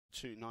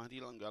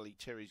$2.90. Long Gully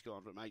Terry's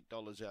gone from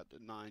 $8 out to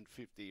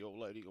 $9.50, all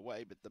loading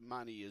away. But the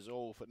money is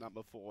all for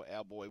number 4,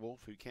 Our Boy Wolf,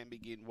 who can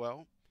begin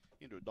well.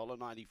 Into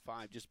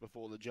 $1.95 just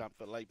before the jump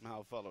for late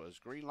mail followers.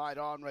 Green light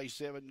on, race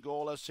 7,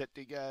 Gawler set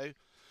to go.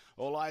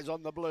 All eyes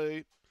on the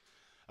blue.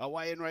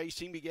 Away in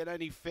racing, we get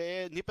only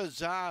fair.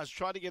 Nippazar's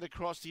tried to get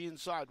across the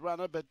inside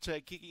runner, but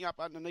kicking up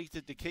underneath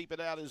it to keep it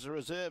out as a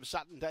reserve.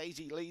 Sutton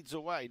Daisy leads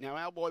away. Now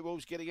Our Boy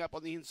Wolf's getting up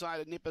on the inside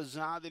of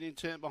Nippazar. Then in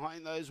turn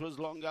behind those was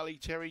Long Gully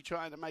Terry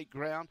trying to make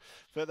ground.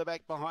 Further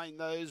back behind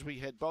those, we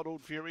had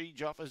Bottled Fury,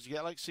 Joffa's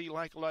Galaxy,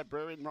 like a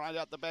Librarian. Right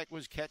out the back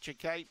was Catch a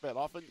Cape, but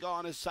off and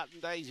gone is Sutton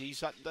Daisy.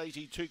 Sutton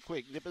Daisy too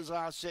quick.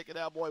 Nippazar second,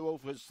 Our Boy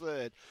Wolf was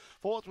third.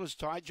 Fourth was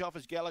tied,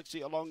 Joffa's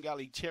Galaxy, a Long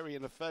Gully Terry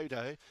in a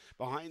photo.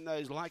 Behind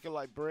those, like a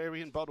Librarian,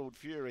 Bottled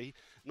Fury,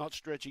 not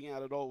stretching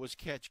out at all, was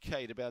Catch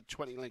Kate, about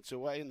 20 lengths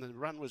away, and the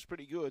run was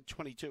pretty good,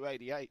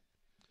 22.88.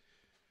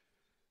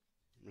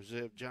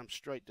 Reserve jumped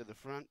straight to the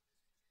front,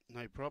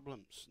 no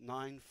problems.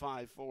 9,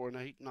 5, 4 and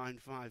 8, 9,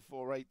 5,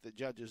 4, 8, the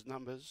judges'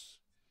 numbers.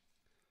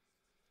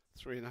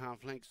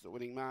 3.5 lengths the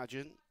winning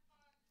margin,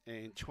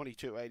 and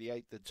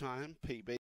 22.88 the time, PB.